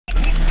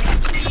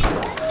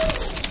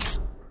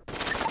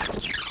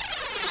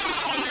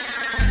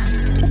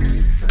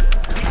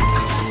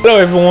Hello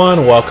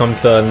everyone, welcome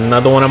to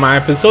another one of my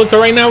episodes. So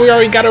right now we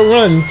already got a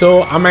run,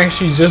 so I'm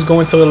actually just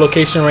going to the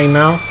location right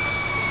now.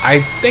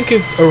 I think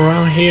it's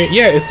around here.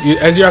 Yeah, it's,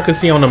 as y'all can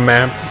see on the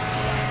map,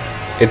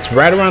 it's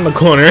right around the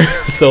corner.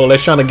 So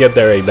let's try to get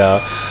there right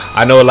now.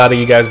 I know a lot of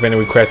you guys been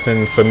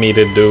requesting for me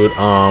to do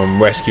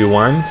rescue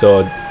one,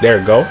 so there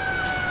we go.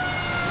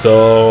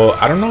 So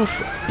I don't know if,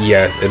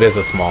 yes, it is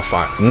a small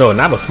fire. No,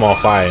 not a small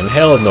fire, and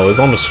hell no, it's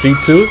on the street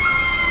too.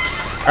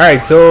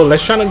 Alright, so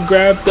let's try to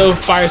grab the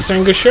fire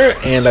extinguisher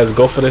and let's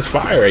go for this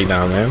fire right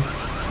now, man.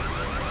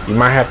 You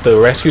might have to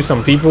rescue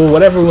some people,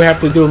 whatever we have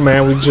to do,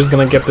 man. We're just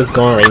gonna get this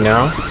going right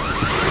now.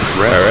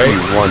 Rescue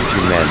 1 to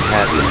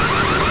Manhattan.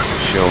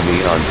 Show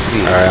me on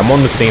scene. Alright, I'm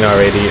on the scene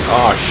already.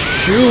 Oh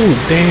shoot,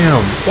 damn.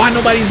 Why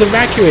nobody's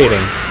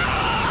evacuating?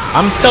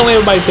 I'm telling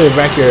everybody to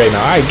evacuate right now.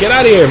 Alright, get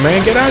out of here,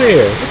 man. Get out of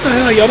here. What the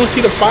hell? Y'all don't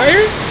see the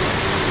fire?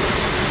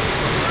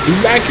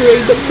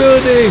 Evacuate the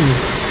building.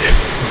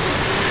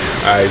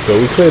 Alright, so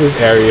we clear this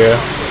area.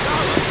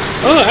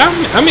 Oh,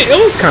 I mean, it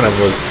was kind of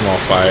a small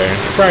fire.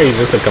 Probably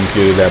just a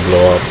computer that blew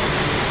up.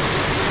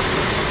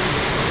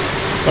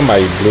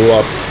 Somebody blew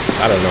up,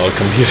 I don't know, a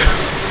computer.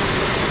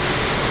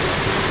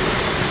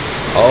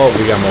 Oh,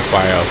 we got more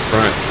fire up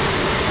front.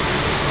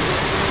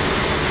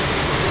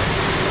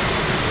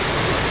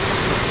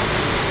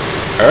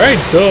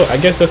 Alright, so I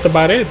guess that's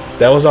about it.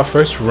 That was our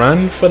first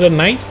run for the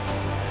night.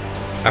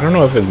 I don't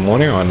know if it's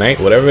morning or night,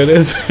 whatever it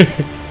is.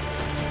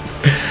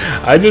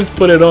 I just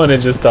put it on and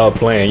just started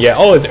playing. Yeah,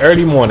 oh, it's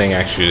early morning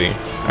actually.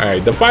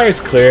 Alright, the fire is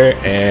clear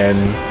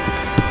and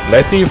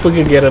let's see if we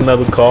can get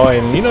another call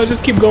and, you know,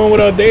 just keep going with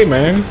our day,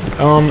 man.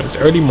 It's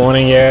early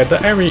morning,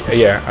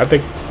 yeah. I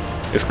think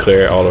it's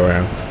clear all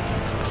around.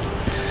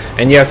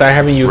 And yes, I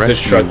haven't used this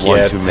truck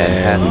yet. To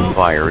Manhattan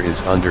fire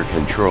is under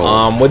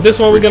control. With this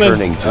one we're gonna,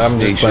 I'm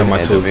just putting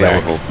my tools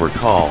back. For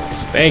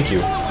calls. Thank you.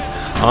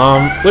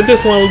 With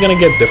this one we're gonna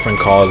get different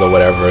calls or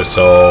whatever,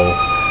 so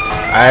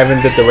I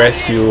haven't did the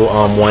rescue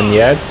one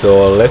yet,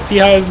 so let's see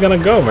how it's gonna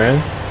go, man.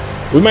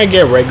 We might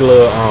get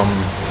regular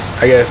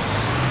I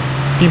guess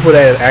people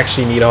that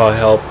actually need our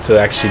help to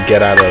actually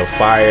get out of the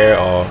fire,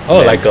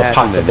 or like a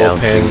possible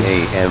pin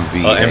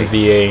or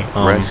MVA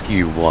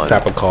rescue one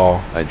type of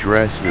call.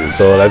 Addresses.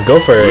 So let's go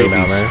for it right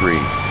now, man.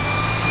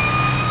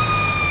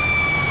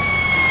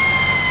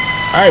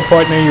 Alright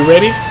partner, you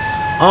ready?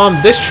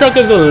 This truck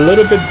is a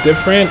little bit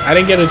different. I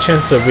didn't get a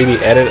chance to really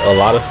edit a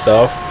lot of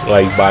stuff,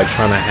 like by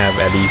trying to have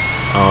at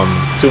least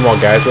 2 more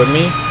guys with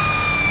me.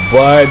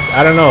 But I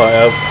don't know,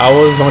 I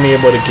was only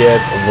able to get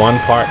 1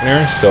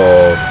 partner,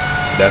 so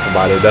that's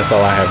about it. That's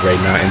all I have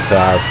right now until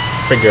I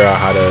figure out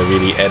how to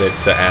really edit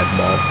to add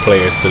more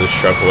players to this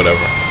truck or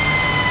whatever.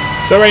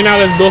 So right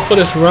now, let's go for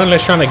this run.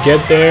 Let's try to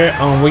get there.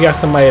 We got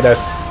somebody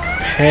that's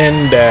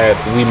pinned that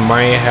we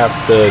might have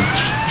to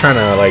try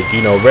to, like,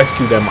 you know,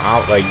 rescue them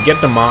out, like get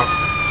them out.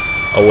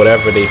 Or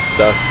whatever they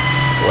stuck,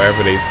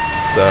 wherever they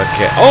stuck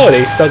at. Oh,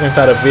 they stuck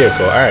inside a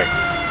vehicle. All right,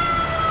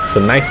 it's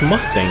a nice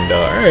Mustang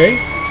though.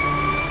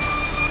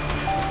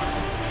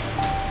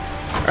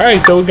 All right,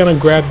 so we're gonna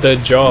grab the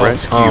jaw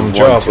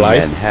of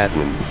life,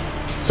 Manhattan.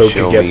 So we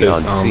can get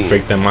this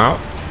victim out.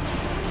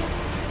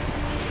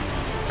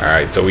 All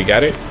right, so we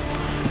got it.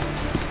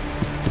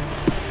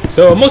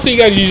 So most of you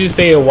guys usually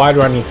say, why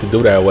do I need to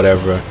do that or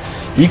whatever?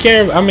 You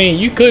can't, I mean,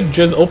 you could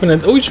just open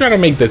it. We try to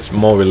make this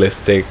more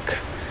realistic.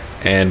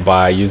 And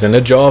by using the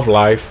jaw of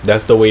life,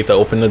 that's the way to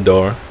open the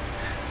door.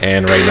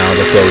 And right now,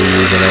 that's what we're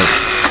using it.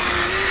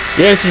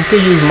 Yes, you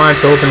could use mine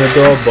to open the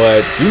door,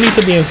 but you need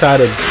to be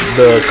inside of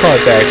the car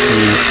to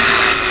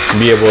actually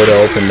be able to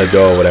open the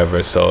door or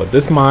whatever. So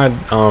this mod,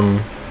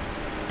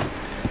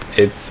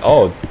 it's,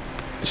 oh,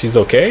 she's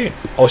okay.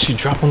 Oh, she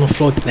dropped on the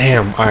floor.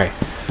 Damn. All right.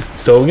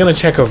 So we're gonna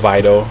check her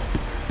vital.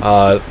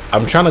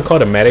 I'm trying to call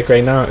the medic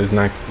right now. It's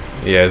not.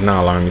 Yeah, it's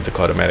not allowing me to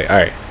call the medic. All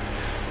right.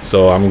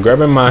 So I'm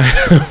grabbing my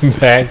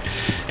bag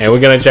and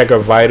we're gonna check her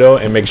vital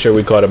and make sure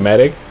we call the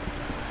medic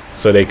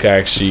so they can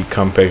actually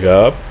come pick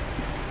her up.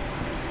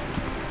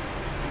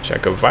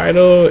 Check her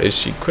vital. Is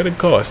she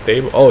critical or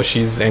stable? Oh,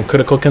 she's in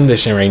critical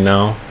condition right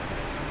now.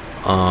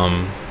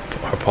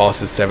 Her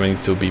pulse is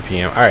 72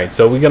 BPM. All right,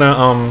 so we're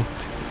gonna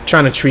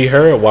trying to treat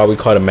her while we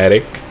call the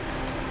medic.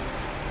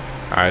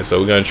 All right,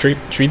 so we're gonna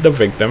treat the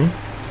victim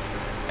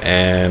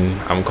and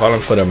I'm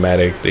calling for the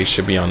medic. They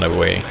should be on their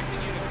way.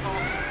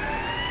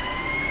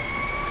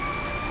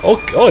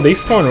 Oh, they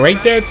spawned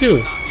right there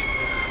too.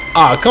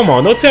 Ah, come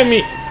on, don't tell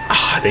me.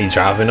 Ah, they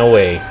driving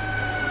away.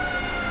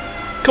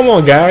 Come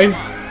on, guys.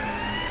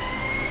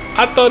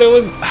 I thought it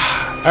was.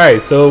 All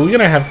right, so we're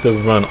gonna have to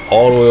run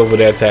all the way over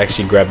there to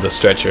actually grab the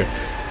stretcher.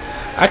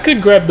 I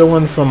could grab the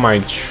one from my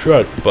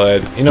truck,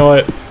 but you know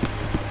what?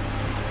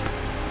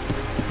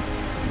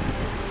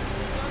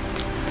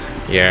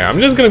 Yeah,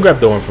 I'm just gonna grab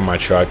the one from my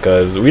truck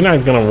because we're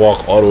not gonna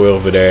walk all the way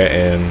over there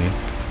and.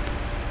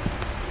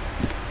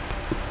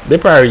 They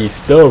probably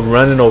still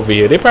running over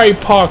here. They probably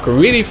park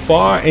really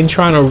far and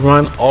trying to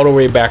run all the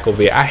way back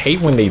over here. I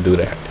hate when they do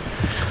that.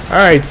 All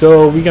right,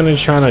 so we're gonna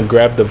try to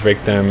grab the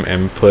victim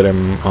and put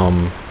him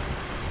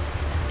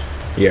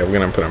Yeah, we're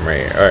gonna put them right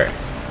here. All right.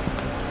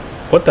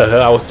 What the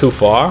hell? I was too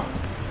far.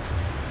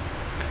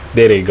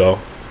 There they go.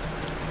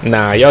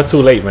 Nah, y'all too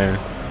late, man.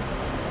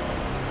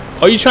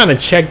 Oh, you trying to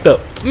check the...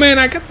 Man,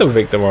 I got the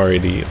victim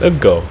already. Let's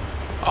go.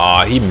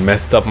 Oh, he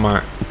messed up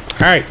my...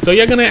 Alright, so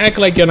you're gonna act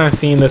like you're not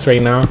seeing this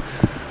right now.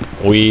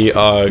 We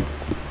are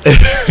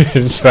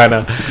trying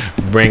to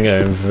bring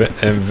an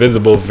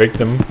invisible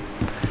victim.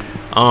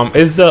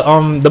 It's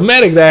the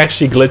medic that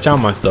actually glitch out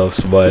my stuff.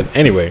 But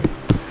anyway,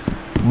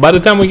 by the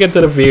time we get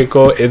to the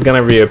vehicle, it's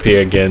gonna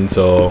reappear again.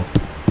 So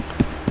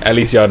at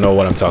least y'all know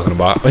what I'm talking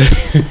about.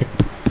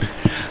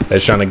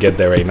 Let's trying to get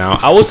there right now.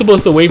 I was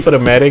supposed to wait for the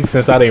medic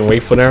since I didn't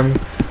wait for them.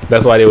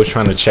 That's why they was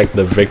trying to check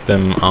the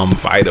victim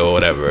vital or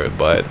whatever.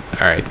 But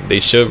all right, they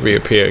should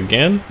reappear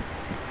again.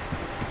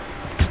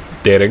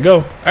 There they go.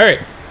 All right,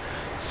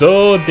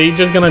 so they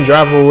just gonna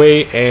drive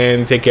away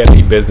and take care of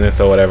the business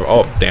or whatever.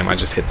 Oh damn, I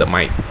just hit the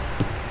mic.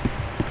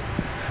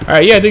 All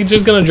right, yeah, they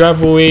just gonna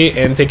drive away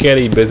and take care of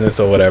the business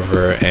or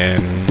whatever,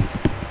 and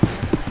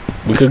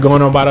we could go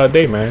on about our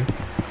day, man.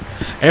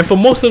 And for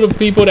most of the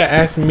people that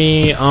ask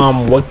me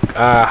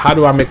how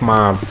do I make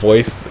my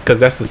voice, because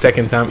that's the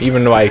second time,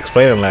 even though I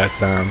explained it last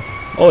time.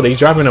 Oh, they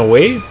driving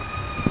away?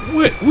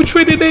 Which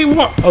way did they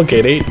walk?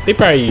 Okay, they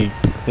probably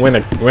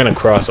went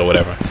across or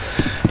whatever.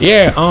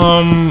 Yeah,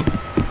 I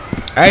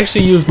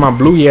actually use my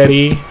Blue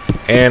Yeti,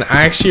 and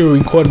I actually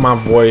record my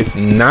voice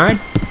not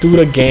through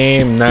the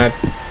game,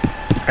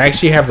 I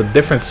actually have a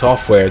different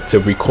software to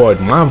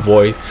record my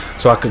voice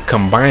so I could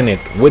combine it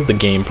with the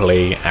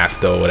gameplay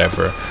after or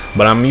whatever.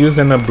 But I'm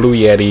using a Blue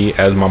Yeti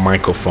as my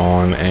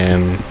microphone,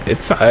 and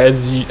it's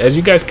as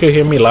you guys could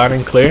hear me loud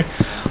and clear.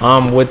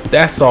 With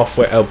that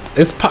software,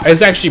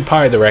 it's actually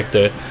Power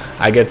Director.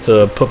 I get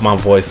to put my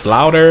voice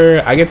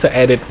louder. I get to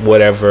edit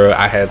whatever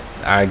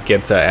I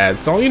get to add.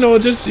 So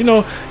just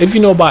if you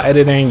know about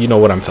editing, you know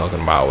what I'm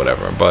talking about,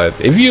 whatever. But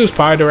if you use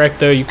Power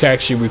Director, you can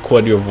actually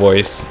record your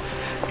voice,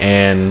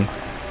 and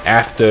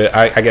after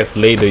I guess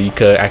later you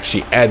could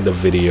actually add the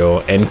video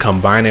and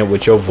combine it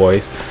with your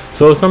voice.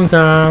 So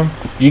sometimes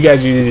you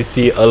guys usually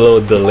see a little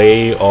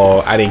delay,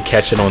 or I didn't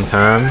catch it on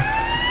time.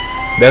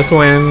 That's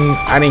when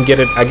I didn't get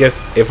it. I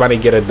guess if I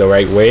didn't get it the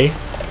right way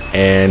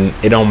and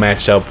it don't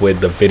match up with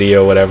the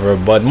video or whatever.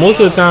 But most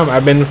of the time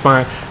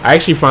I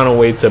actually found a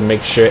way to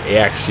make sure it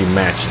actually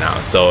match now.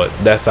 So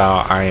that's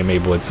how I am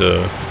able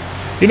to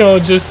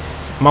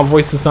just my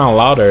voice to sound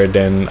louder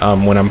than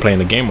when I'm playing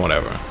the game or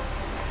whatever.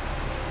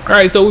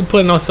 Alright, so we're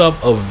putting ourselves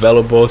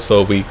available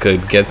so we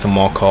could get some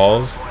more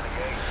calls.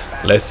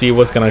 Let's see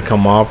what's gonna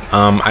come up.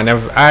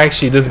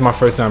 This is my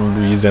first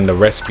time using the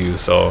rescue,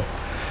 so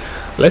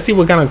let's see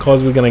what kind of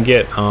calls we're gonna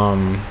get.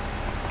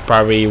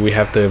 Probably we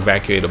have to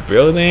evacuate a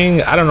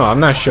building. I don't know, I'm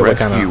not sure what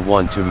kind of... Rescue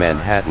 1 to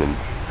Manhattan,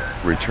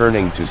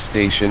 returning to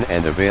station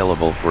and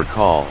available for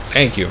calls.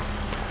 Thank you.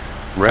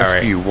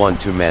 Rescue 1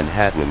 to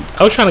Manhattan.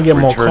 I was trying to get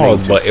more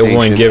calls, but it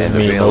won't give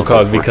me no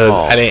calls because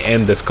I didn't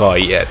end this call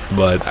yet.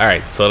 But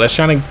alright, so let's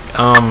try to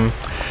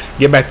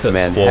get back to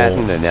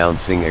Manhattan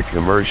announcing a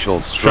commercial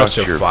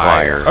structure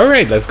fire.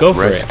 Alright, let's go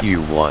for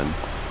Rescue 1,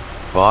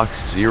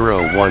 box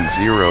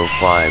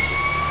 0105.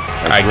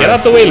 Alright, get out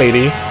the way,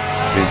 lady.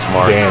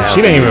 Bismarck Damn,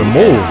 she didn't even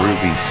move.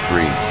 Ruby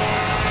Street.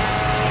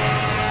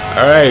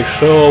 Alright,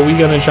 so we're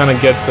gonna try to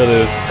get to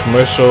this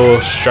commercial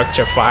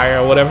structure fire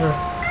or whatever.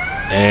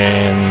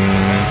 And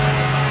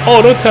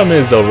oh, don't tell me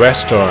it's the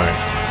restaurant.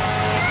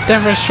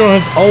 That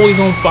restaurant's always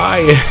on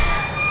fire.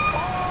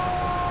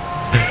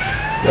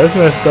 That's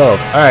messed up.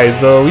 Alright,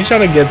 so we're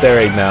trying to get there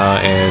right now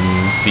and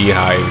see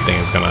how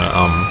everything's gonna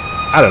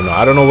I don't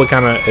know what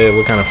kind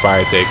of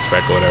fire to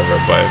expect or whatever,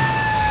 but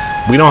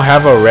we don't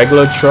have a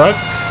regular truck,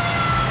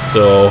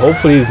 so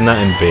hopefully it's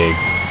nothing big.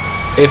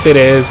 If it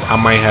is, I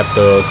might have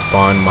to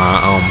spawn my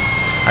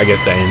I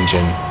guess the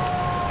engine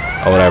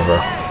or whatever.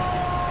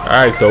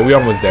 Alright, so we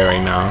almost there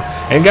right now.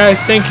 And guys,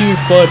 thank you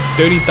for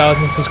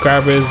 30,000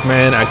 subscribers,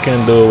 man. I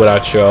couldn't do it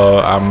without y'all.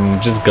 I'm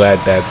just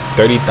glad that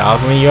 30,000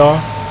 of y'all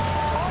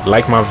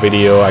like my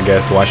video, I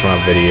guess, watch my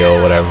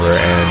video, whatever.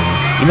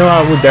 And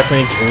I would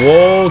definitely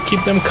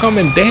keep them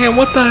coming. Damn,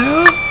 what the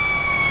hell?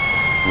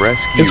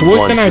 Rescue it's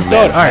worse than I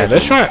thought. Alright,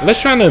 let's try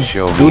to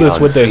do this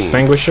with the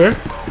extinguisher.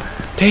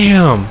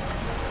 Damn.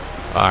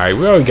 Alright,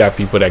 we already got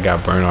people that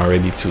got burned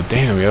already too.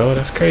 Damn, yo,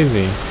 that's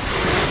crazy.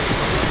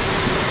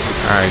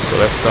 Alright, so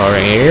let's start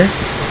right here.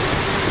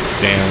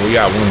 Damn, we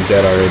got one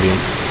dead already.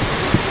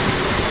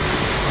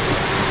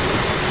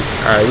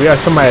 Alright, we got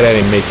somebody that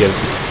didn't make it.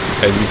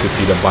 As you can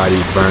see, the body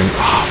burned.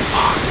 Oh,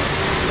 fuck.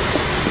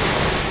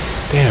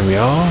 Damn,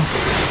 y'all.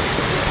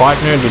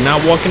 Partner, do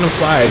not walk in the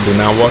fire. Do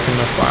not walk in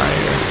the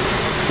fire.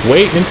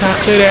 Wait until I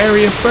clear the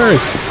area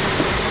first.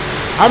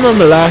 I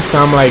remember last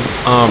time, like,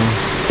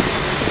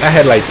 I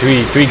had like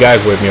three guys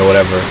with me or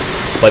whatever.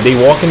 But they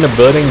walk in the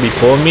building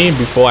before me,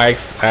 before I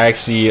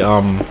actually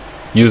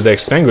used the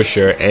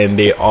extinguisher, and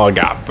they all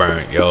got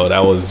burnt. Yo, that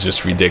was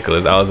just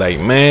ridiculous. I was like,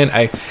 man,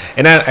 I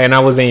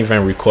wasn't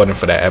even recording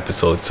for that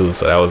episode too,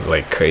 so that was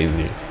like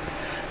crazy.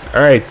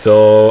 Alright,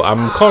 so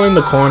I'm calling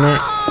the corner.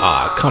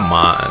 Come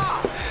on.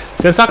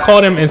 Since I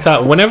called him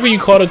inside, whenever you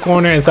call the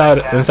corner inside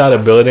a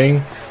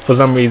building, for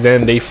some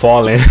reason they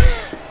fall in.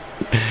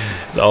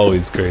 It's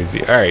always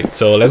crazy. All right,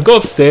 so let's go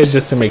upstairs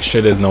just to make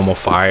sure there's no more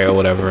fire or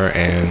whatever,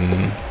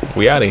 and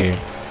we out of here.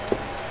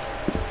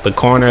 The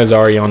coroner is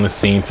already on the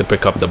scene to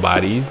pick up the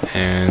bodies,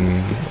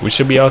 and we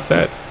should be all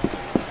set.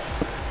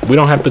 We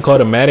don't have to call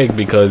the medic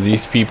because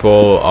these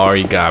people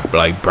already got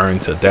like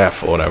burned to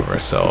death or whatever.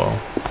 So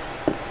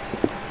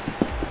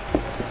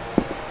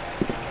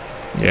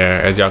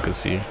yeah, as y'all can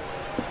see.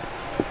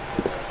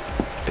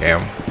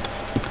 Damn.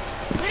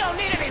 We don't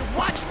need any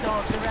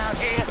watchdogs around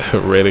here.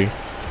 Really?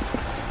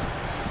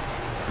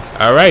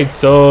 All right,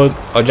 so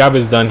our job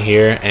is done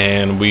here,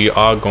 and we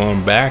are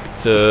going back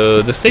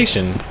to the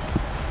station.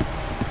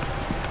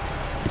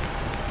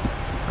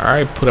 All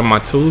right, putting my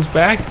tools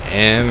back,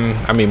 and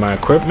I mean my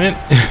equipment.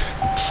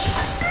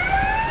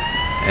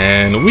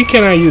 And we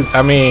cannot use,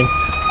 I mean,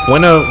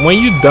 when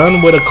you're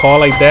done with a call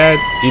like that,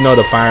 you know,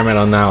 the firemen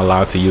are not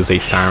allowed to use a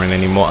siren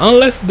anymore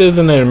unless there's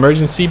an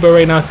emergency. But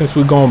right now, since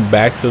we're going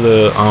back to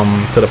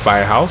the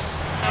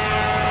firehouse,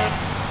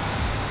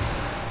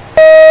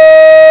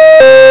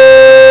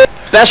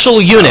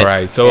 special unit. all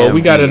right, so MVA,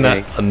 we got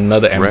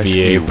another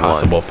MVA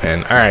possible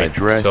pin. All right,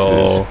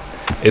 so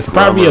it's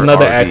probably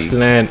another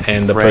accident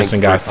and the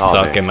person got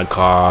stuck in the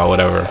car or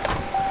whatever.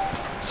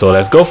 So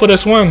let's go for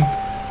this one.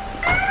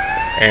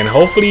 And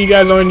hopefully you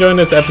guys are enjoying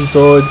this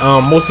episode.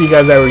 Most of you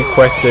guys that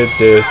requested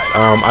this,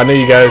 I know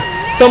you guys,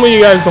 some of you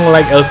guys don't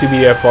like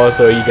Lspdfr,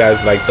 so you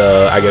guys like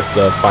I guess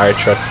the fire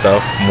truck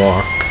stuff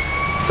more.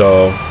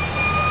 So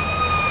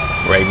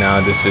right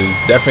now this is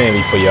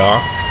definitely for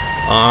y'all.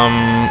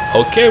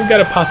 Okay, we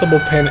got a possible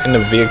pin in the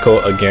vehicle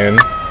again.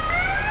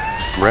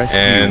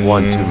 Rescue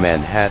 1 to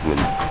Manhattan.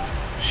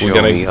 We're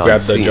gonna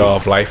grab the jaw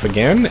of life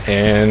again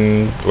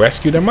and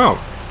rescue them out.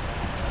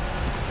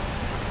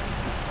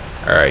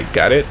 All right,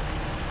 got it.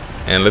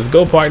 And let's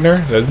go,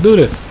 partner. Let's do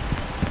this.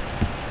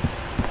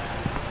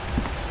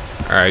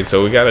 All right,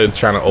 so we gotta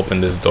try to open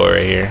this door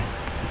right here.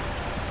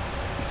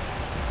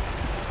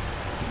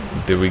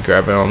 Did we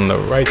grab it on the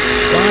right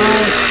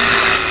spot?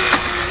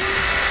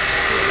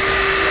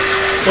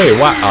 Wait,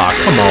 what? Ah,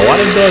 come on. Why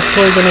the door's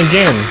closing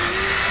again?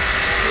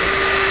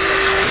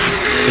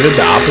 Is it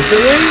the opposite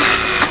way?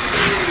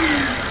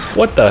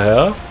 What the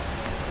hell?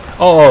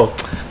 Oh,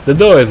 the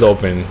door is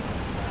open.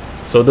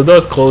 So the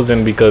door's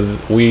closing because I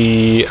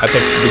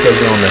think because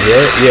we're on the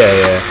hill.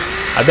 Yeah.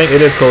 I think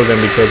it is closing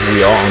because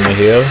we are on the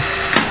hill.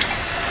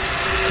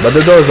 But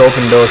the door's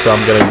open though, so I'm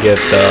gonna get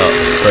the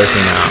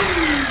person out.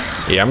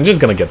 Yeah, I'm just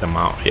gonna get them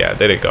out. Yeah,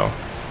 there they go.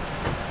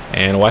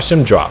 And watch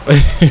them drop.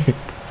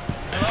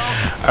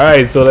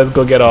 Alright, so let's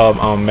go get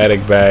our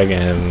medic bag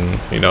and,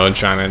 you know,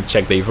 trying to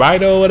check their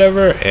vital or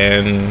whatever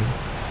and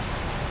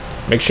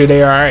make sure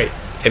they're alright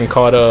and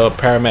call the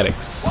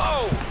paramedics.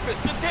 Whoa,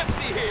 Mr.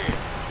 Tipsy here.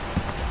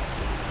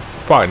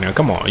 Partner,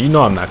 come on, you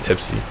know I'm not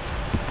tipsy.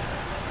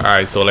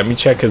 Alright, so let me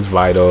check his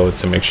vital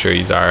to make sure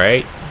he's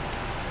alright.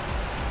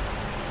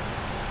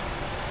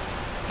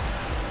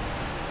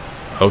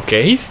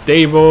 Okay, he's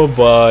stable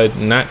but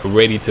not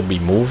ready to be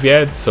moved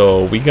yet,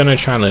 so we're gonna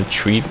try to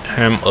treat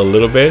him a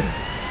little bit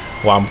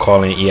while I'm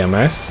calling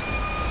EMS.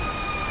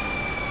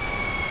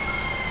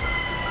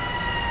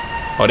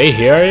 Oh, they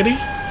here already?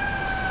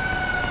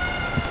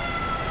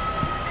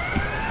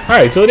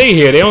 Alright, so they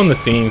here, they're on the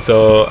scene,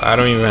 so I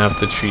don't even have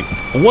to treat.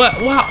 What?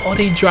 Oh,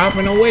 they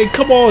driving away.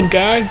 Come on,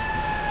 guys.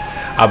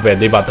 I bet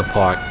they about to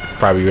park.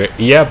 Probably.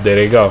 Yep, there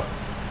they go.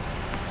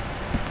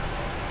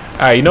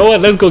 Alright, you know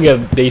what? Let's go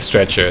get a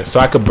stretcher so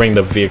I could bring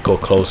the vehicle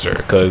closer.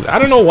 Because I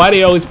don't know why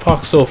they always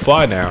park so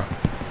far now.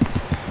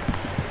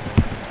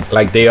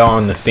 Like they are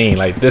on the scene.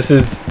 Like this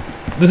is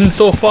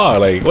so far.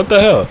 Like what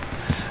the hell?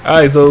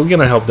 Alright, so we're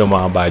gonna help them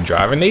out by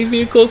driving a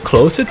vehicle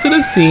closer to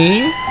the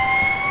scene.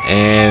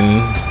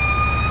 And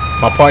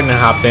my partner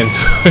hopped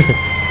into it.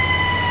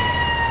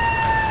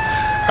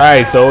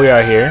 Alright, so we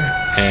are here.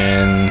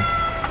 And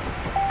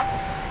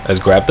let's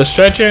grab the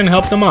stretcher and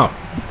help them out.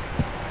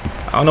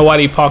 I don't know why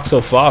they parked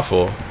so far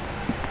for.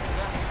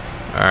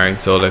 Alright,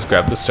 so let's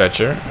grab the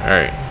stretcher.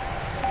 Alright.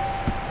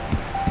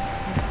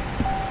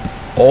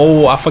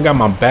 Oh, I forgot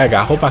my bag.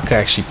 I hope I could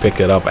actually pick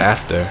it up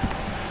after.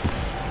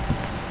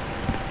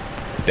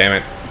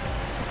 Damn it.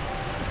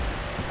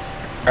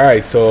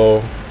 Alright,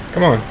 so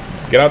come on.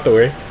 Get out the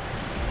way.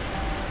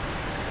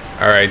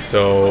 Alright,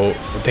 so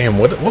damn,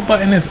 what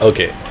button is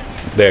okay.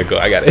 There you go,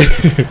 I got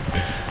it.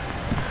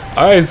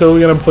 Alright, so we're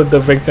gonna put the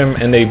victim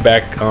in the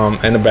back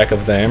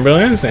of the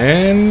ambulance,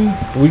 and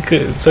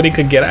so they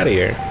could get out of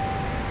here,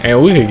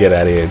 and we could get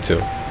out of here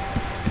too.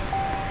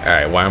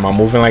 Alright, why am I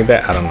moving like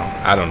that?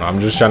 I don't know. I'm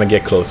just trying to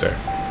get closer.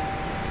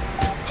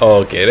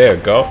 Okay, there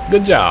we go.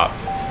 Good job.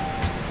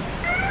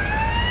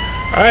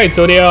 Alright,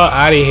 so they are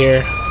out of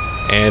here,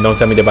 and don't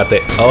tell me they're about to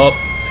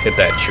hit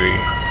that tree.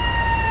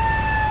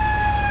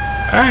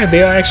 Alright,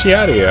 they are actually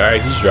out of here.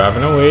 Alright, he's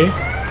driving away.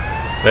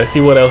 Let's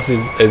see what else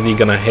is he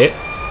gonna hit.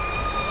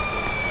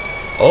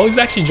 Oh, he's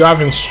actually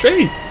driving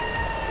straight.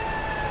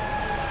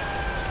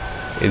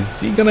 Is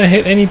he gonna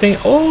hit anything?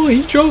 Oh,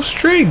 he drove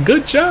straight.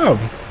 Good job.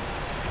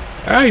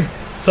 Alright,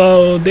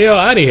 so they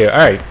are out of here.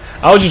 Alright,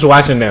 I was just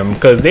watching them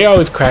because they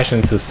always crash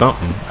into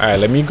something. All right,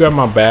 let me grab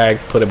my bag,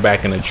 put it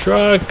back in the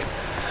truck.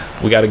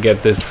 We got to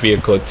get this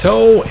vehicle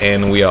towed,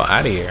 and we are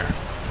out of here.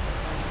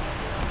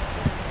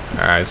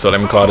 All right, so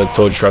let me call the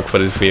tow truck for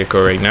this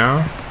vehicle right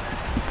now.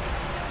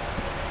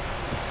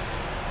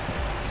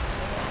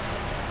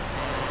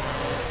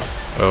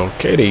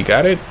 Okay, they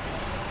got it.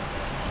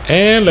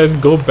 And let's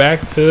go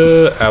back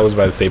to, I was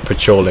about to say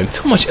patrolling.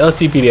 Too much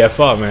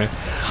LCPDFR, man.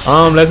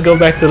 Let's go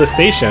back to the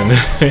station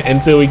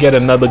until we get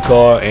another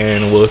call,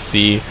 and we'll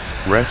see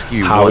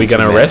how we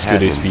gonna rescue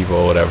these people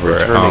or whatever.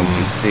 Returning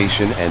to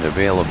station and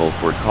available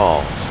for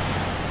calls.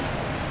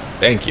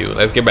 Thank you.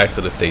 Let's get back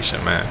to the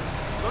station, man.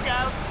 Look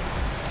out.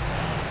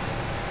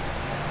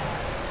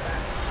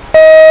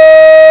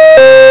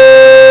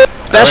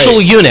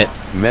 Special unit.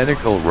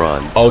 Medical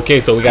run. Okay,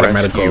 so we got a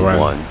medical Rescue run.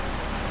 1.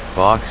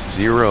 Box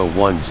 0100.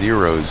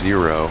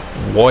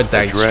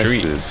 Wardite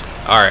Street. Addresses.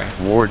 Alright.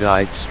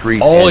 Wardite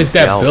Street. Oh, and it's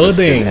that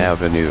Galveston building.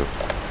 Avenue.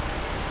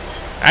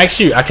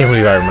 Actually, I can't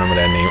believe I remember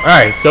that name.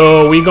 Alright,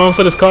 so we going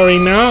for this car right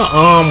now.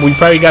 We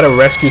probably gotta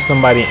rescue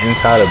somebody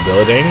inside a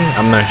building.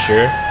 I'm not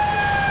sure.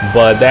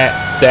 But that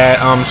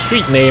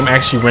street name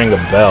actually rang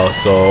a bell.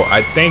 So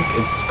I think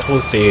it's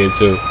close to here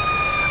too.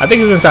 I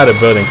think it's inside the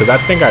building because I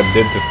think I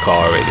did this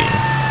car already.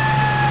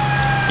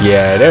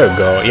 Yeah, there we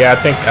go. Yeah, I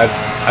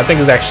think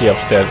it's actually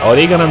upstairs. Are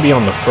they gonna be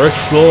on the first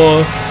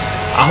floor?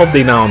 I hope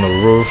they're not on the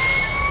roof.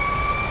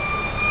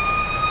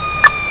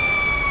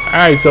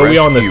 Alright, so we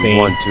on the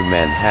scene. Rescue 1 to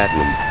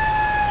Manhattan.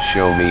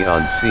 Show me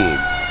on scene.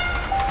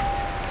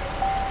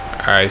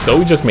 Alright, so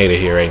we just made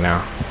it here right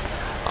now.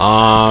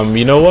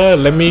 You know what?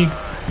 Let me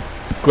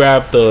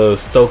grab the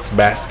Stokes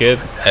basket.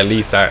 At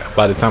least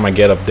by the time I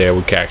get up there,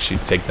 we can actually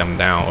take them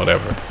down,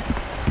 whatever.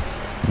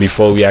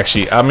 Before we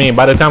actually, I mean,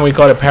 by the time we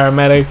call the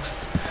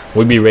paramedics,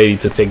 we'll be ready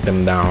to take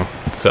them down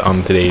to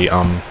the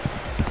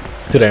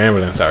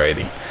ambulance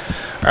already.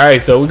 All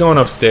right, so we're going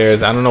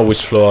upstairs. I don't know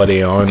which floor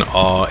they on,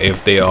 or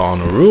if they are on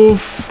the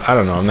roof. I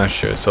don't know, I'm not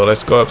sure. So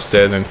let's go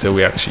upstairs until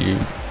we actually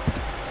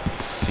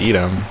see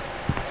them.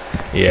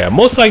 Yeah,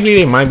 most likely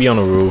they might be on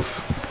the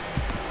roof.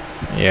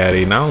 Yeah,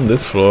 they not on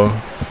this floor.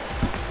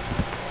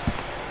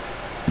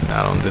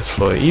 Not on this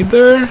floor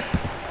either.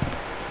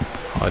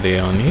 Are they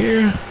on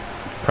here?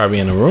 Probably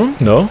in the room?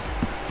 No.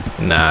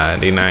 Nah,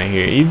 they're not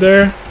here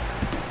either.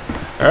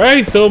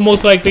 Alright, so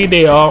most likely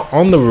they are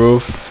on the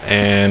roof,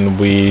 and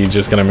we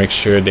just gonna make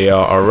sure they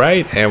are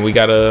alright. And we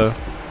gotta,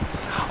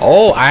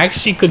 oh, I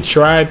actually could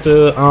try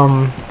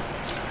to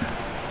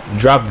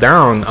drop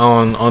down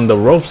on the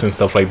ropes and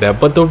stuff like that,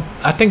 but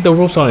I think the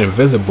ropes are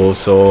invisible.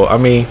 So I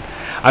mean,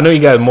 I know you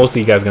guys, most of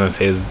you guys gonna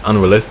say it's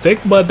unrealistic,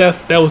 but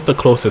that was the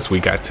closest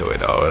we got to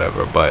it or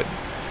whatever. But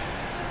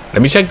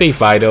let me check their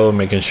vital,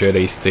 making sure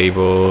they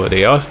stable.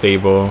 They are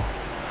stable.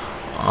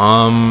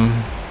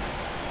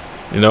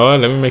 You know what,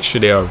 let me make sure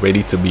they are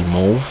ready to be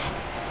moved.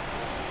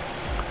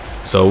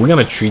 So we're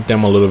gonna treat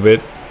them a little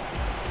bit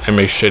and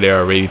make sure they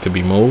are ready to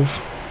be moved.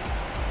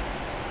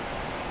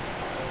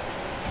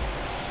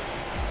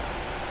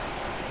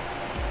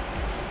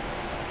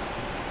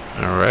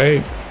 All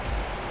right,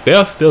 they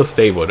are still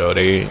stable though,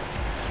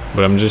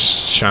 but I'm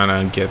just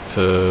trying to get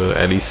to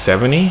at least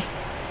 70.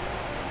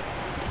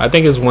 I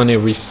think it's when it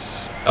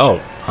reaches, oh,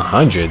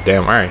 100.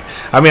 Damn. All right,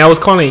 I mean, I was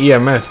calling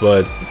EMS,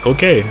 but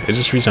okay, it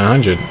just reached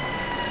 100.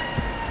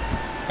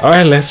 All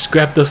right, let's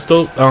grab the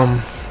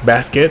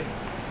basket,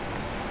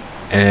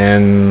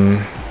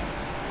 and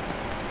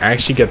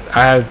actually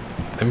let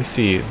me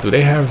see, do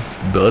they have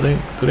building?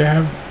 Do they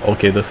have,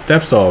 okay, the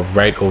steps are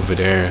right over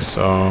there,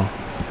 so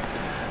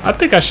I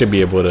think I should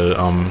be able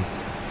to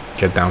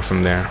get down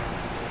from there.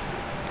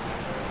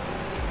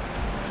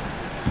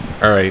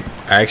 All right,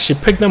 I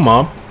actually picked them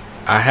up.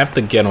 I have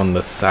to get on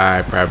the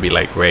side, probably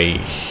like right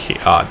here.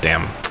 Oh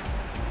damn,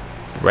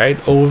 right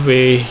over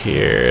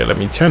here. Let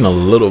me turn a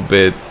little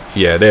bit.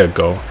 Yeah, there we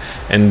go.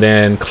 And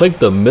then click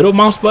the middle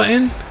mouse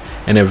button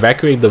and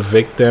evacuate the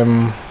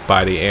victim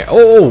by the air.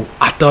 Oh,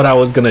 I thought I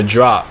was gonna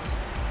drop.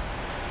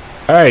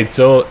 All right,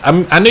 so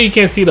I know you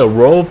can't see the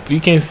rope,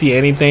 you can't see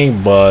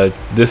anything, but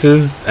this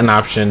is an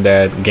option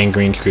that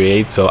Gangrene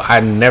creates. So I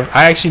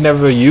actually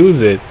never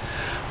use it.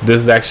 This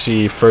is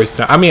actually first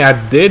time. I mean, I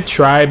did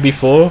try it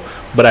before,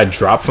 but I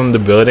dropped from the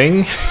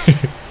building.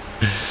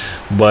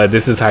 But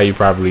this is how you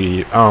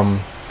probably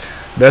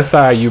that's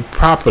how you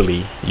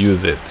properly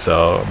use it.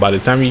 So by the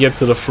time you get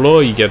to the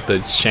floor, you get to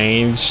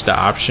change the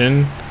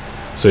option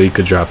so you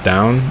could drop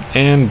down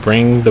and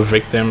bring the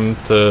victim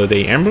to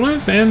the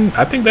ambulance, and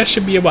I think that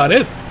should be about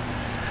it.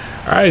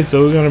 All right,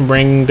 so we're gonna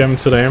bring them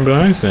to the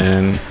ambulance,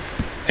 and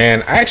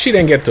I actually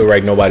didn't get to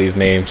write nobody's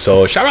name,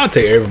 so shout out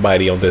to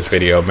everybody on this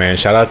video, man.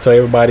 Shout out to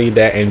everybody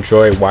that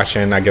enjoyed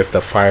watching, I guess, the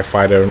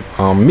firefighter,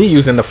 me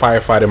using the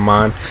Firefighter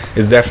Mod.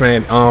 Is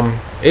definitely,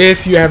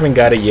 if you haven't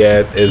got it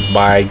yet, it's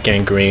by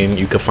Gangrene.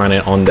 You can find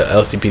it on the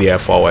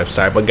lcpdfr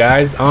website. But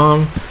guys,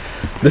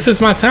 this is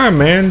my time,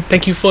 man.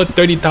 Thank you for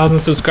 30,000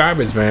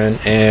 subscribers, man.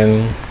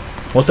 And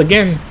once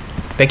again,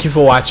 thank you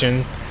for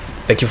watching.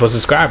 Thank you for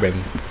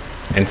subscribing.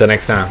 Until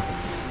next time.